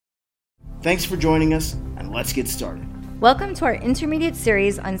Thanks for joining us, and let's get started. Welcome to our intermediate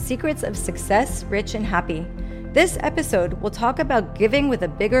series on secrets of success, rich, and happy. This episode will talk about giving with a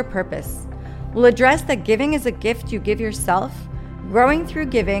bigger purpose. We'll address that giving is a gift you give yourself, growing through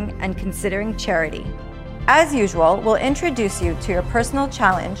giving, and considering charity. As usual, we'll introduce you to your personal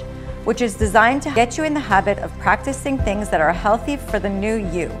challenge, which is designed to get you in the habit of practicing things that are healthy for the new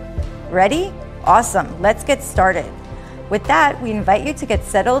you. Ready? Awesome. Let's get started. With that, we invite you to get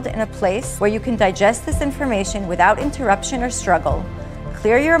settled in a place where you can digest this information without interruption or struggle,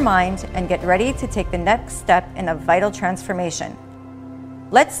 clear your mind, and get ready to take the next step in a vital transformation.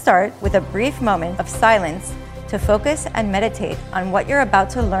 Let's start with a brief moment of silence to focus and meditate on what you're about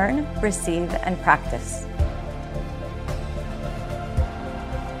to learn, receive, and practice.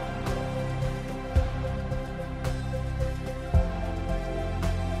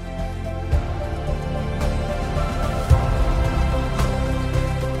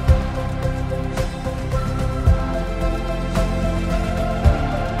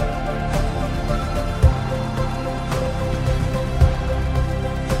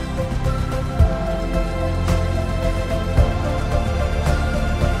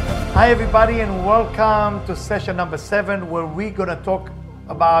 Hi everybody, and welcome to session number 7, where we're going to talk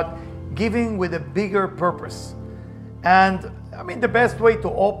about giving with a bigger purpose. And the best way to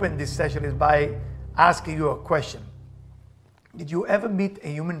open this session is by asking you a question. Did you ever meet a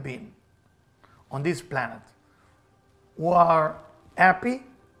human being on this planet who are happy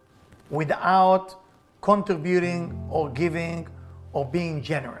without contributing or giving or being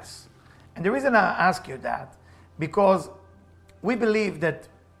generous? And the reason I ask you that, because we believe that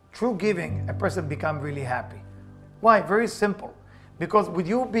through giving, a person becomes really happy. Why? Very simple. Because would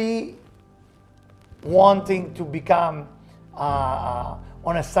you be wanting to become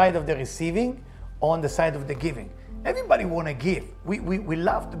on a side of the receiving or on the side of the giving? Everybody want to give. We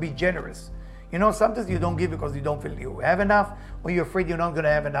love to be generous. Sometimes you don't give because you don't feel you have enough, or you're afraid you're not going to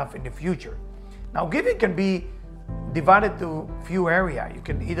have enough in the future. Now, giving can be divided to few areas. You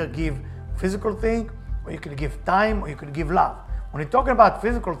can either give physical thing, or you can give time, or you can give love. When you're talking about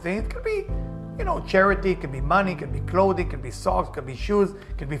physical things, it could be, charity, it could be money, it could be clothing, it could be socks, it could be shoes,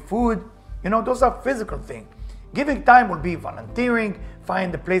 it could be food. Those are physical things. Giving time will be volunteering,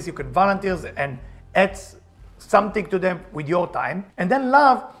 find the place you can volunteer and add something to them with your time. And then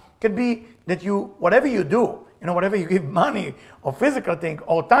love can be that whatever you do, whatever you give money or physical thing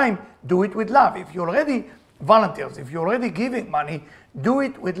or time, do it with love. If you already volunteers, if you're already giving money, do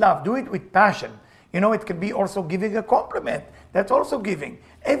it with love, do it with passion. It can be also giving a compliment. That's also giving.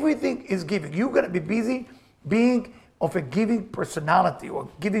 Everything is giving. You're going to be busy being of a giving personality or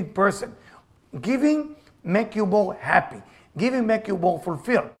giving person. Giving make you more happy. Giving make you more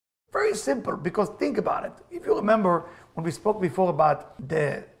fulfilled. Very simple, because think about it. If you remember when we spoke before about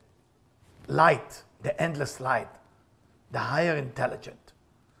the light, the endless light, the higher intelligent,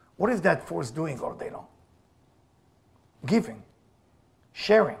 what is that force doing all day long? Giving,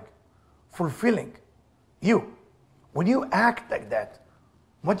 sharing, fulfilling you. When you act like that,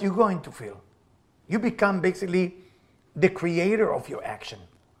 what you're going to feel? You become basically the creator of your action.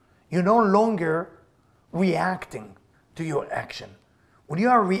 You're no longer reacting to your action. When you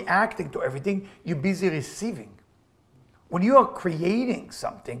are reacting to everything, you're busy receiving. When you are creating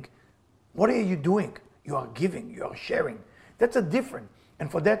something, what are you doing? You are giving, you are sharing. That's a different. And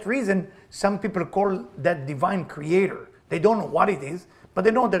for that reason, some people call that divine creator. They don't know what it is, but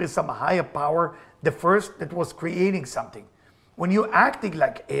they know there is some higher power, the first that was creating something. When you're acting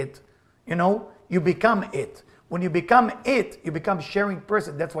like it, you become it. When you become it, you become sharing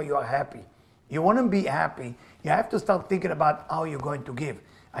person. That's why you are happy. You want to be happy, you have to start thinking about how you're going to give.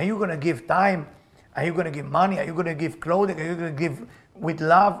 Are you going to give time? Are you going to give money? Are you going to give clothing? Are you going to give with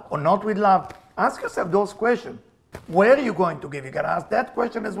love or not with love? Ask yourself those questions. Where are you going to give? You got to ask that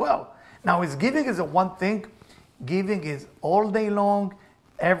question as well. Now, is giving is a one thing. Giving is all day long,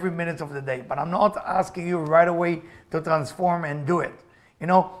 every minute of the day. But I'm not asking you right away to transform and do it.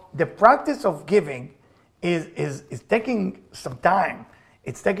 The practice of giving is taking some time.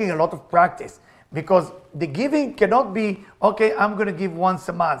 It's taking a lot of practice, because the giving cannot be, okay, I'm going to give once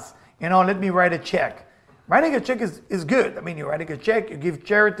a month. Let me write a check. Writing a check is good. You're writing a check, you give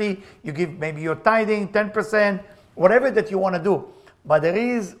charity, you give maybe your tithing, 10%, whatever that you want to do. But there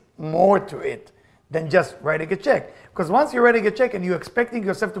is more to it than just writing a check. Because once you're writing a check and you're expecting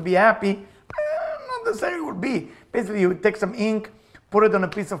yourself to be happy, not necessarily would be. Basically, you take some ink, put it on a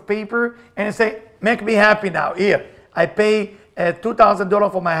piece of paper, and you say, make me happy now. Here, I pay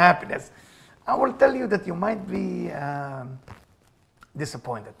 $2,000 for my happiness. I will tell you that you might be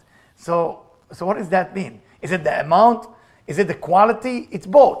disappointed. So what does that mean? Is it the amount? Is it the quality? It's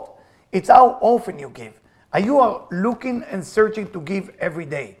both. It's how often you give. Are you looking and searching to give every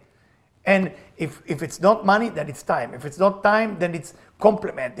day? And if it's not money, then it's time. If it's not time, then it's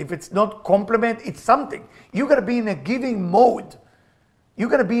compliment. If it's not compliment, it's something. You got to be in a giving mode. You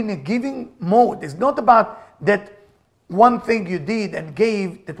got to be in a giving mode. It's not about that one thing you did and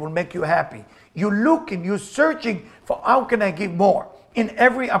gave that will make you happy. You look and you're searching for how can I give more in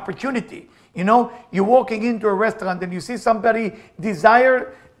every opportunity. You know, you're walking into a restaurant and you see somebody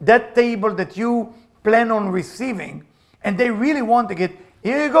desire that table that you plan on receiving, and they really want to get,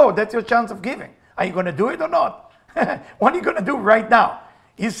 here you go, that's your chance of giving. Are you going to do it or not? What are you going to do right now?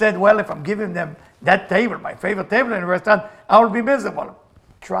 You said, well, if I'm giving them that table, my favorite table in a restaurant, I will be miserable.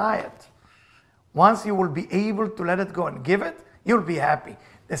 Try it. Once you will be able to let it go and give it, you'll be happy.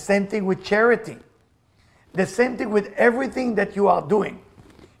 The same thing with charity. The same thing with everything that you are doing.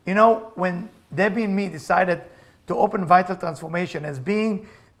 You know, when Debbie and me decided to open Vital Transformation as being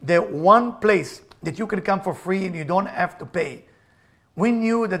the one place that you can come for free and you don't have to pay, we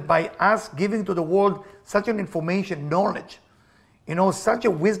knew that by us giving to the world such an information, knowledge, you know, such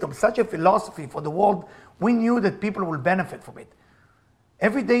a wisdom, such a philosophy for the world, we knew that people will benefit from it.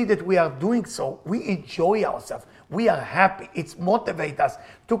 Every day that we are doing so, we enjoy ourselves. We are happy. It motivates us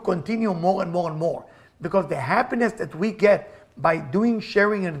to continue more and more and more, because the happiness that we get by doing,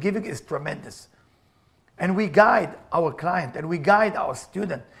 sharing, and giving is tremendous. And we guide our client, and we guide our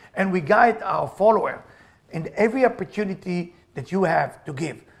student, and we guide our follower in every opportunity that you have to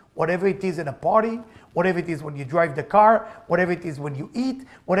give. Whatever it is in a party, whatever it is when you drive the car, whatever it is when you eat,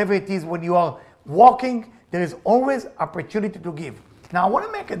 whatever it is when you are walking, there is always opportunity to give. Now, I want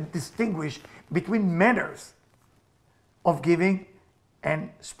to make a distinguish between manners of giving and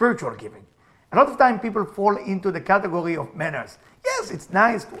spiritual giving. A lot of time people fall into the category of manners. Yes, it's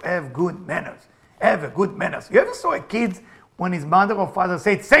nice to have good manners. Have a good manners. You ever saw a kid when his mother or father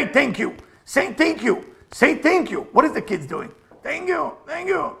said, say thank you, say thank you, say thank you? What is the kids doing? Thank you, thank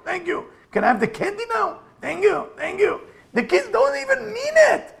you, thank you. Can I have the candy now? Thank you, thank you. The kids don't even mean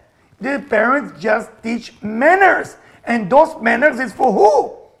it. The parents just teach manners. And those manners is for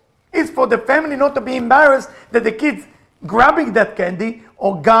who? It's for the family not to be embarrassed that the kids grabbing that candy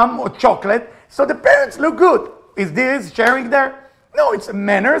or gum or chocolate, so the parents look good. Is this sharing there? No, it's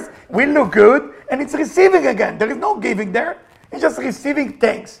manners. We look good, and it's receiving again. There is no giving there. It's just receiving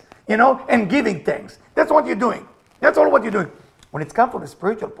thanks, you know, and giving thanks. That's what you're doing. That's all what you're doing. When it's come from a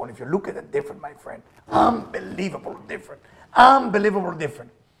spiritual point, if you look at it different, my friend, unbelievable different. Unbelievable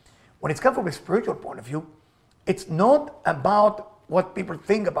different. When it's come from a spiritual point of view, it's not about what people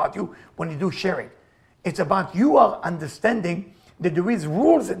think about you when you do sharing. It's about you are understanding that there is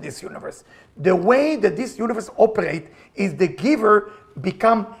rules in this universe. The way that this universe operates is the giver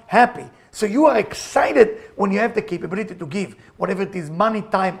become happy. So you are excited when you have the capability to give, whatever it is, money,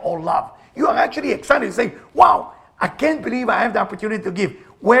 time, or love. You are actually excited to say, wow, I can't believe I have the opportunity to give.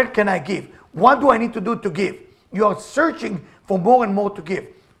 Where can I give? What do I need to do to give? You are searching for more and more to give.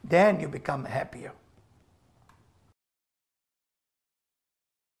 Then you become happier.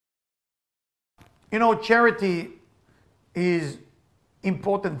 You know, charity is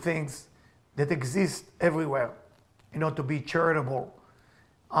important things that exist everywhere, you know, to be charitable.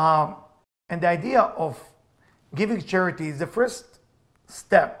 And the idea of giving charity is the first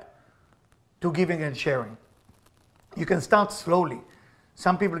step to giving and sharing. You can start slowly.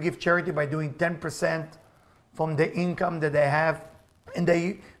 Some people give charity by doing 10% from the income that they have, and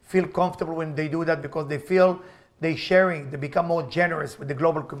they feel comfortable when they do that because they feel they're sharing, they become more generous with the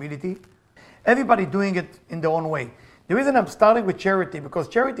global community. Everybody doing it in their own way. The reason I'm starting with charity, because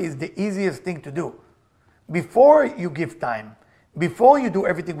charity is the easiest thing to do. Before you give time, before you do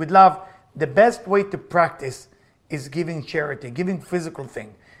everything with love, the best way to practice is giving charity, giving physical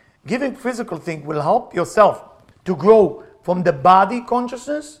thing. Giving physical thing will help yourself to grow from the body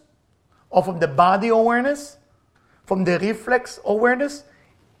consciousness or from the body awareness, from the reflex awareness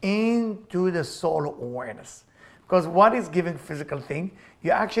into the soul awareness. Because what is giving physical thing?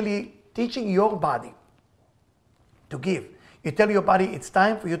 You're actually teaching your body to give. You tell your body it's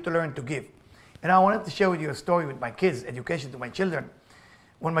time for you to learn to give. And I wanted to share with you a story with my kids, education to my children.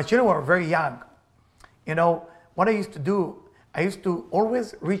 When my children were very young, you know, what I used to do, I used to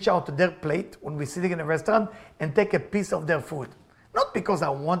always reach out to their plate when we're sitting in a restaurant and take a piece of their food. Not because I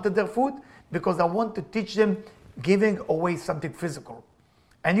wanted their food, because I want to teach them giving away something physical.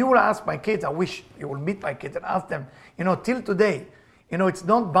 And you will ask my kids, I wish you will meet my kids and ask them, you know, till today, you know, it's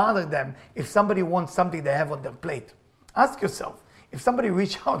not bother them if somebody wants something they have on their plate. Ask yourself, if somebody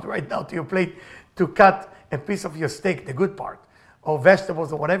reach out right now to your plate to cut a piece of your steak, the good part, or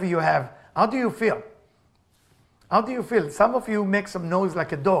vegetables or whatever you have, how do you feel? How do you feel? Some of you make some noise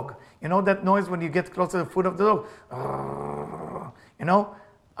like a dog. You know that noise when you get close to the foot of the dog? You know?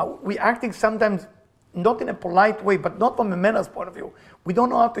 We're acting sometimes not in a polite way, but not from a manners point of view. We don't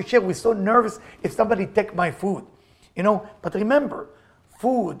know how to share. We're so nervous if somebody take my food. You know? But remember,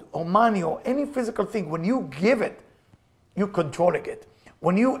 food or money or any physical thing, when you give it, you're controlling it.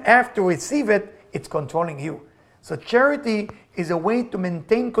 When you have to receive it, it's controlling you. So charity is a way to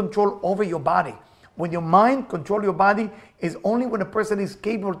maintain control over your body. When your mind controls your body is only when a person is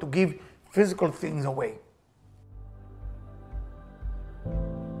capable to give physical things away.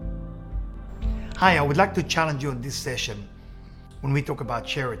 Hi, I would like to challenge you in this session when we talk about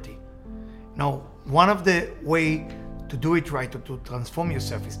charity. Now, one of the way to do it right, to transform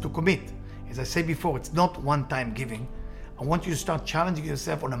yourself, is to commit. As I said before, it's not one-time giving. I want you to start challenging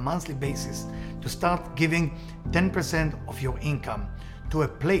yourself on a monthly basis to start giving 10% of your income to a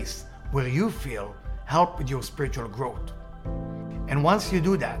place where you feel help with your spiritual growth. And once you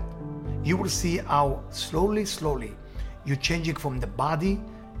do that, you will see how slowly, you're changing from the body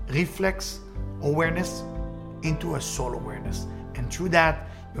reflex awareness into a soul awareness. And through that,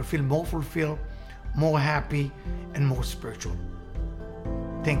 you'll feel more fulfilled, more happy, and more spiritual.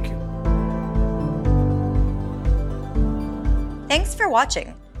 Thank you. Thanks for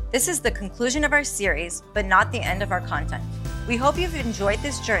watching. This is the conclusion of our series, but not the end of our content. We hope you've enjoyed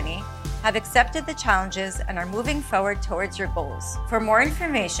this journey, have accepted the challenges, and are moving forward towards your goals. For more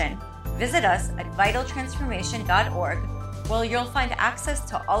information, visit us at vitaltransformation.org, where you'll find access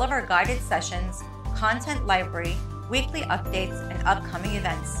to all of our guided sessions, content library, weekly updates, and upcoming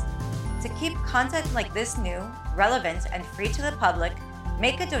events. To keep content like this new, relevant, and free to the public,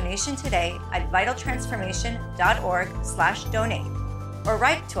 make a donation today at vitaltransformation.org/donate or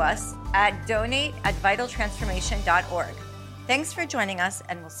write to us at donate@vitaltransformation.org. Thanks for joining us,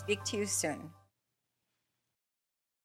 and we'll speak to you soon.